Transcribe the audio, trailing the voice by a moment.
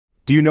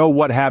Do you know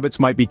what habits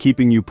might be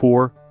keeping you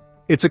poor?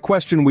 It's a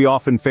question we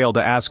often fail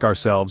to ask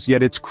ourselves,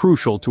 yet it's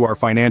crucial to our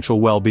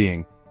financial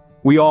well-being.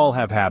 We all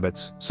have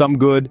habits, some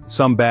good,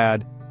 some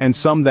bad, and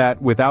some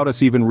that, without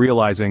us even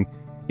realizing,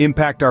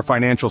 impact our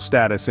financial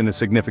status in a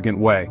significant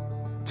way.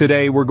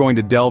 Today we're going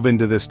to delve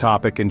into this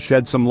topic and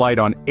shed some light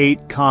on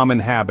 8 common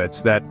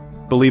habits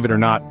that, believe it or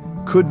not,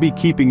 could be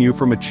keeping you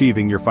from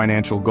achieving your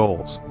financial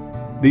goals.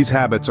 These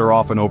habits are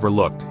often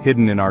overlooked,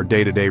 hidden in our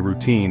day-to-day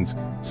routines,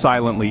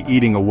 silently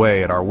eating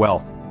away at our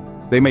wealth.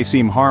 They may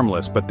seem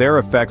harmless, but their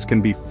effects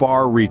can be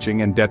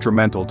far-reaching and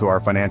detrimental to our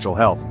financial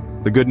health.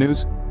 The good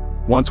news?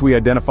 Once we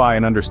identify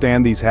and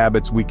understand these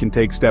habits, we can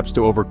take steps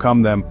to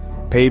overcome them,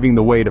 paving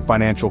the way to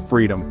financial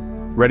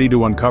freedom. Ready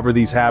to uncover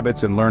these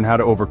habits and learn how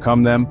to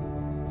overcome them?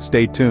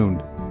 Stay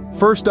tuned.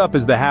 First up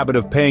is the habit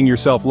of paying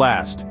yourself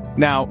last.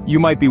 Now, you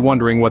might be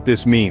wondering what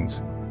this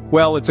means.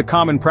 Well, it's a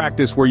common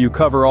practice where you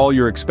cover all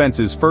your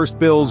expenses, first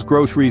bills,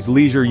 groceries,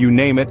 leisure, you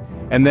name it,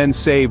 and then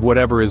save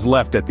whatever is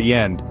left at the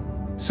end.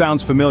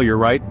 Sounds familiar,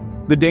 right?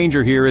 The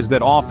danger here is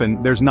that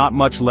often, there's not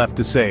much left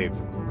to save.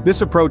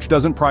 This approach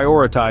doesn't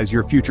prioritize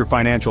your future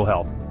financial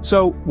health.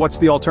 So, what's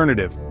the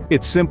alternative?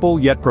 It's simple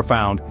yet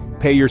profound: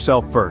 pay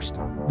yourself first.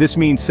 This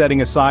means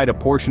setting aside a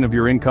portion of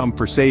your income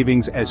for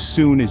savings as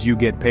soon as you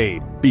get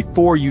paid,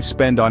 before you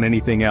spend on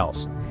anything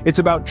else. It's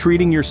about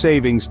treating your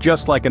savings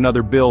just like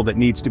another bill that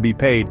needs to be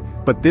paid,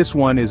 but this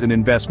one is an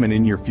investment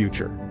in your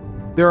future.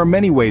 There are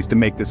many ways to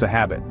make this a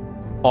habit.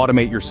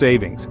 Automate your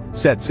savings,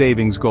 set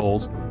savings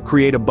goals,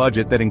 create a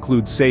budget that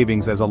includes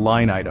savings as a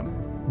line item.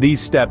 These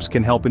steps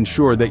can help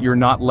ensure that you're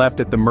not left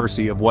at the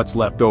mercy of what's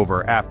left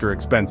over after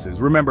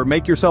expenses. Remember,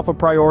 make yourself a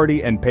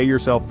priority and pay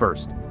yourself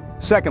first.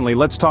 Secondly,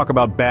 let's talk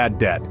about bad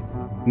debt.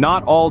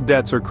 Not all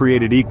debts are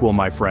created equal,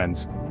 my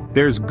friends.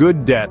 There's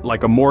good debt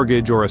like a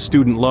mortgage or a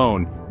student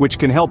loan, which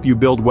can help you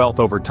build wealth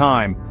over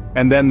time,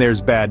 and then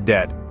there's bad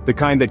debt, the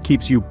kind that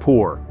keeps you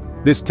poor.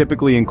 This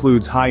typically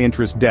includes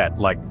high-interest debt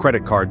like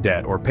credit card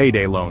debt or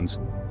payday loans.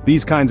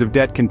 These kinds of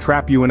debt can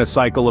trap you in a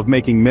cycle of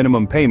making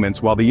minimum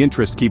payments while the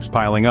interest keeps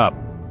piling up.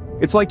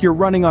 It's like you're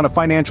running on a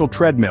financial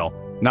treadmill,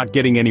 not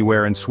getting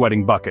anywhere and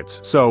sweating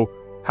buckets. So,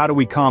 how do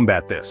we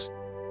combat this?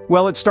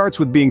 Well, it starts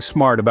with being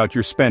smart about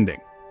your spending.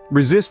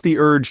 Resist the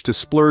urge to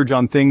splurge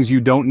on things you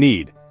don't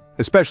need,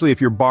 especially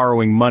if you're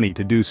borrowing money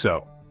to do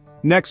so.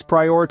 Next,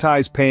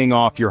 prioritize paying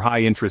off your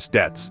high-interest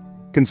debts.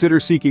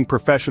 Consider seeking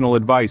professional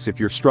advice if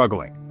you're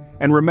struggling.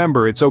 And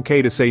remember, it's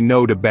okay to say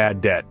no to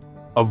bad debt.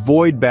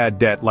 Avoid bad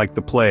debt like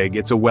the plague,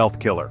 it's a wealth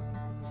killer.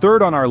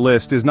 Third on our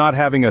list is not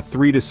having a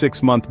 3 to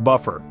 6 month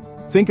buffer.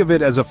 Think of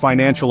it as a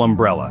financial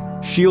umbrella,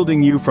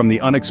 shielding you from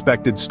the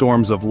unexpected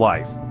storms of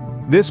life.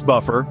 This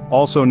buffer,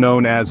 also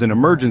known as an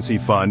emergency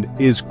fund,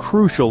 is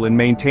crucial in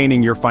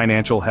maintaining your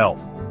financial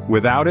health.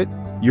 Without it,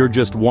 you're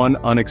just one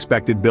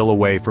unexpected bill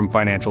away from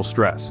financial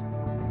stress.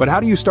 But how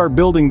do you start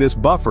building this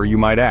buffer, you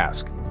might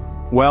ask?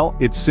 Well,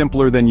 it's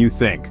simpler than you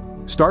think.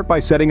 Start by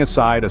setting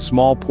aside a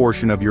small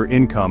portion of your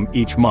income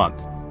each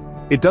month.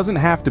 It doesn't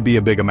have to be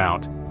a big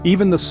amount.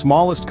 Even the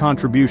smallest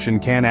contribution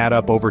can add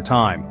up over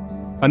time.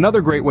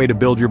 Another great way to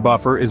build your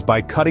buffer is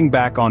by cutting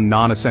back on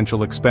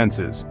non-essential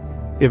expenses.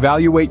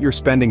 Evaluate your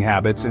spending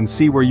habits and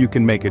see where you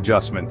can make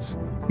adjustments.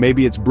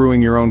 Maybe it's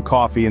brewing your own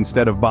coffee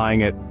instead of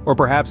buying it, or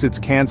perhaps it's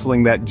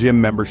canceling that gym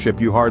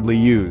membership you hardly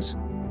use.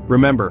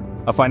 Remember,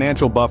 a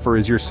financial buffer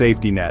is your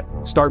safety net.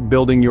 Start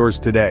building yours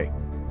today.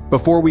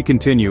 Before we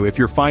continue, if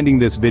you're finding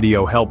this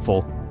video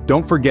helpful,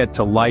 don't forget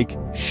to like,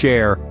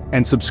 share,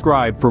 and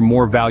subscribe for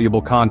more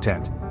valuable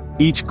content.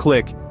 Each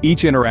click,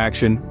 each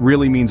interaction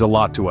really means a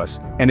lot to us,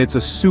 and it's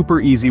a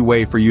super easy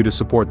way for you to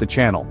support the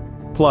channel.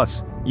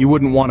 Plus, you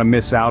wouldn't want to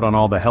miss out on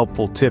all the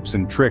helpful tips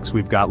and tricks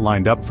we've got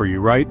lined up for you,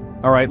 right?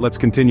 Alright, let's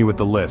continue with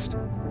the list.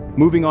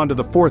 Moving on to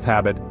the fourth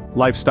habit,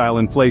 lifestyle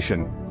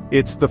inflation.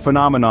 It's the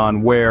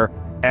phenomenon where,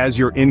 as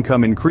your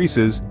income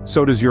increases,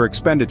 so does your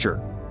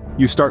expenditure.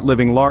 You start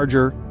living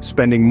larger,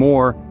 spending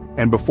more,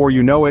 and before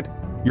you know it,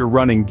 you're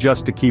running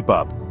just to keep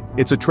up.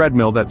 It's a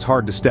treadmill that's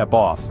hard to step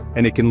off,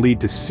 and it can lead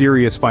to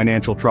serious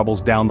financial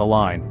troubles down the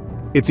line.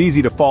 It's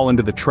easy to fall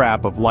into the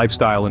trap of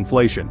lifestyle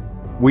inflation.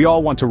 We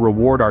all want to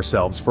reward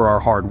ourselves for our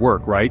hard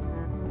work, right?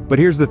 But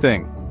here's the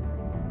thing.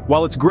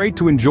 While it's great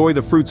to enjoy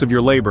the fruits of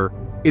your labor,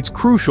 it's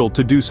crucial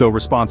to do so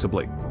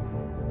responsibly.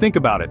 Think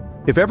about it.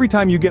 If every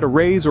time you get a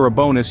raise or a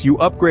bonus you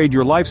upgrade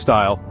your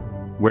lifestyle,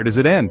 where does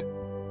it end?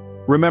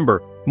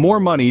 Remember,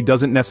 more money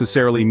doesn't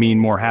necessarily mean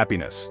more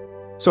happiness.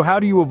 So how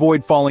do you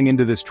avoid falling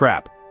into this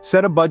trap?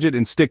 Set a budget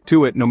and stick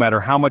to it no matter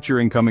how much your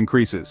income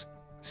increases.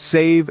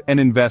 Save and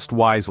invest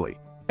wisely.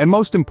 And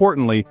most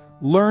importantly,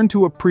 learn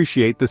to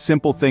appreciate the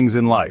simple things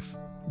in life.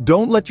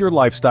 Don't let your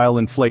lifestyle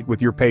inflate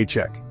with your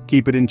paycheck.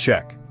 Keep it in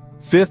check.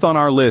 Fifth on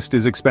our list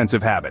is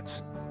expensive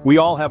habits. We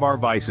all have our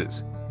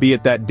vices, be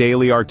it that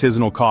daily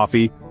artisanal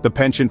coffee, the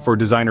penchant for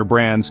designer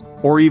brands,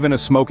 or even a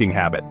smoking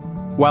habit.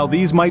 While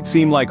these might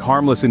seem like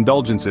harmless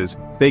indulgences,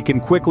 they can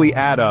quickly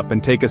add up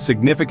and take a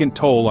significant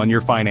toll on your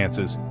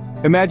finances.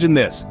 Imagine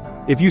this.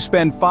 If you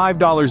spend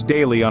 $5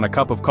 daily on a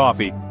cup of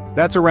coffee,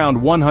 that's around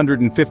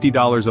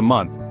 $150 a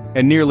month.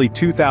 and nearly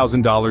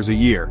 $2,000 a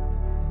year.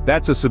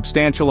 That's a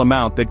substantial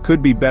amount that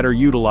could be better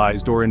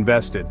utilized or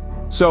invested.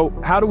 So,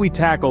 how do we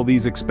tackle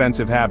these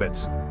expensive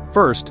habits?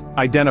 First,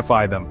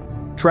 identify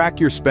them. Track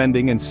your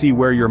spending and see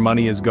where your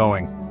money is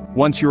going.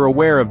 Once you're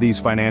aware of these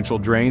financial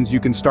drains, you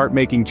can start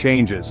making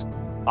changes.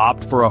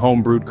 Opt for a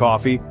home-brewed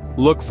coffee,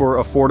 look for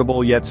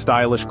affordable yet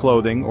stylish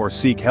clothing, or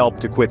seek help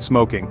to quit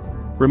smoking.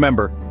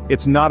 Remember,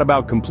 it's not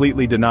about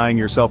completely denying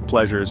yourself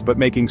pleasures but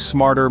making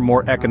smarter,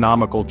 more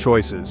economical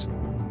choices.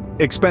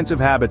 Expensive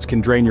habits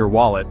can drain your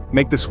wallet,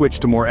 make the switch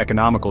to more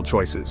economical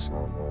choices.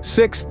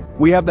 Sixth,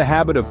 we have the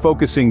habit of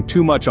focusing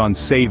too much on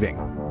saving.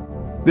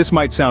 This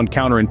might sound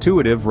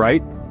counterintuitive,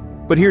 right?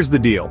 But here's the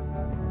deal.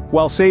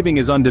 While saving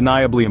is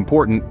undeniably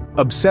important,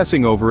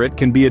 obsessing over it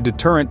can be a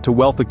deterrent to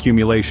wealth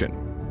accumulation.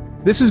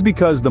 This is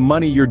because the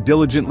money you're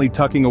diligently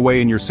tucking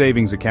away in your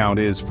savings account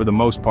is, for the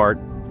most part,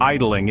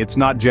 idling. It's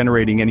not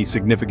generating any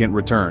significant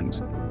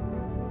returns.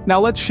 Now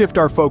let's shift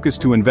our focus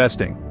to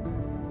investing.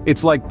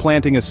 It's like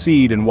planting a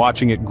seed and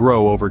watching it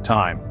grow over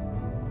time.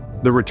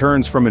 The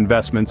returns from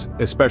investments,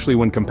 especially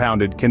when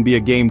compounded, can be a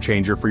game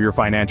changer for your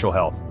financial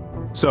health.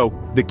 So,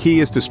 the key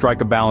is to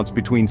strike a balance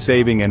between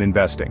saving and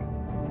investing.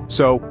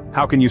 So,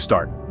 how can you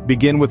start?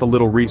 Begin with a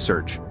little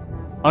research.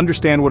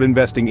 Understand what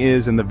investing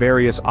is and the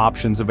various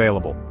options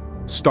available.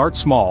 Start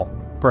small,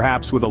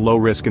 perhaps with a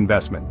low-risk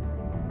investment.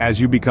 As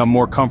you become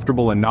more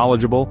comfortable and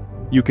knowledgeable,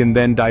 you can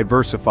then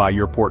diversify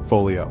your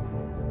portfolio.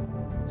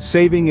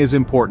 Saving is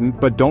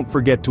important, but don't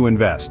forget to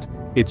invest.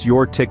 It's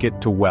your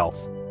ticket to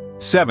wealth.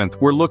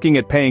 Seventh, we're looking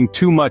at paying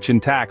too much in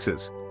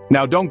taxes.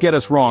 Now don't get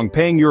us wrong,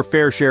 paying your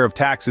fair share of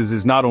taxes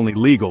is not only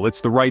legal,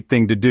 it's the right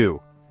thing to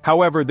do.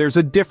 However, there's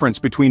a difference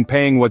between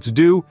paying what's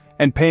due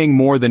and paying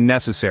more than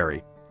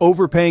necessary.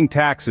 Overpaying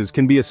taxes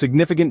can be a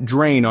significant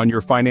drain on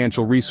your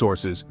financial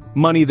resources,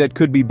 money that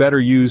could be better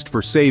used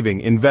for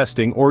saving,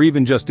 investing, or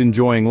even just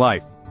enjoying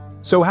life.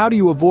 So how do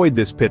you avoid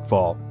this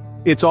pitfall?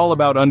 It's all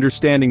about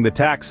understanding the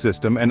tax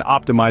system and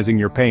optimizing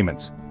your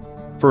payments.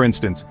 For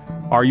instance,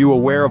 are you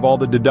aware of all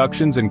the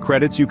deductions and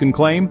credits you can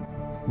claim?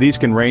 These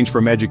can range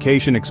from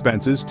education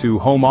expenses to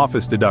home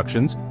office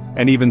deductions,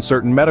 and even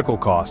certain medical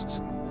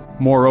costs.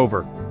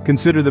 Moreover,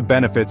 consider the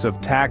benefits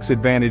of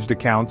tax-advantaged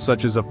accounts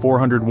such as a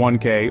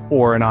 401k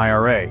or an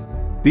IRA.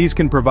 These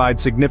can provide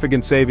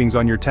significant savings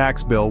on your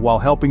tax bill while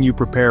helping you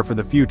prepare for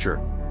the future.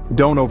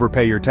 Don't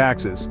overpay your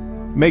taxes.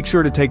 Make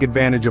sure to take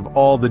advantage of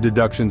all the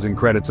deductions and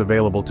credits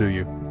available to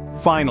you.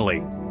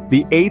 Finally,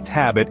 the eighth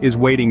habit is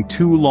waiting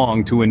too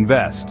long to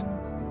invest.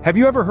 Have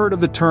you ever heard of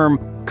the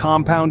term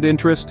compound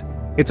interest?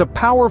 It's a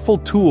powerful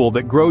tool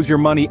that grows your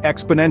money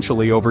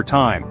exponentially over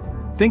time.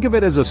 Think of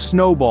it as a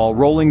snowball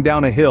rolling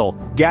down a hill,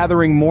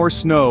 gathering more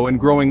snow and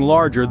growing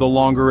larger the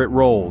longer it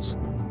rolls.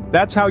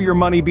 That's how your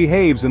money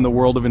behaves in the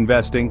world of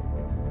investing.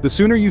 The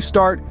sooner you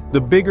start,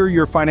 the bigger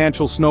your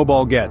financial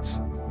snowball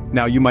gets.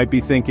 Now you might be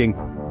thinking,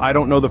 I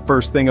don't know the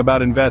first thing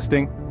about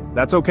investing.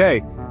 That's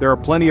okay, there are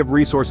plenty of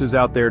resources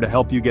out there to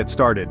help you get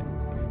started.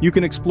 You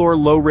can explore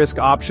low-risk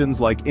options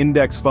like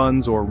index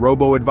funds or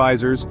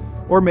robo-advisors,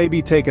 or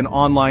maybe take an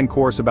online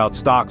course about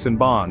stocks and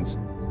bonds.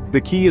 The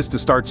key is to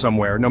start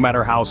somewhere, no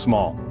matter how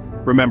small.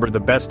 Remember, the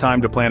best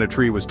time to plant a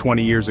tree was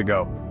 20 years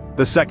ago.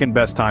 The second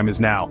best time is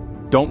now.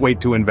 Don't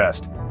wait to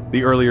invest.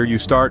 The earlier you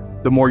start,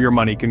 the more your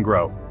money can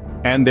grow.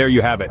 And there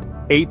you have it,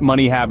 8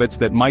 money habits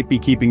that might be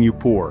keeping you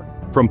poor.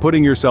 From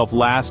putting yourself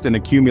last and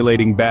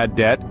accumulating bad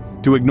debt,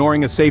 to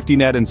ignoring a safety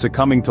net and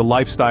succumbing to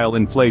lifestyle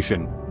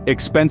inflation.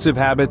 Expensive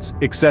habits,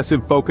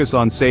 excessive focus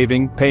on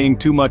saving, paying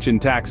too much in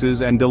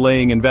taxes, and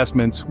delaying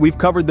investments, we've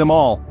covered them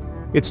all.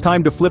 It's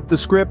time to flip the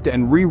script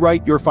and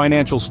rewrite your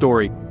financial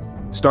story.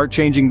 Start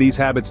changing these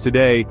habits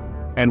today,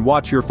 and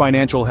watch your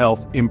financial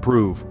health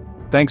improve.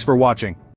 Thanks for watching.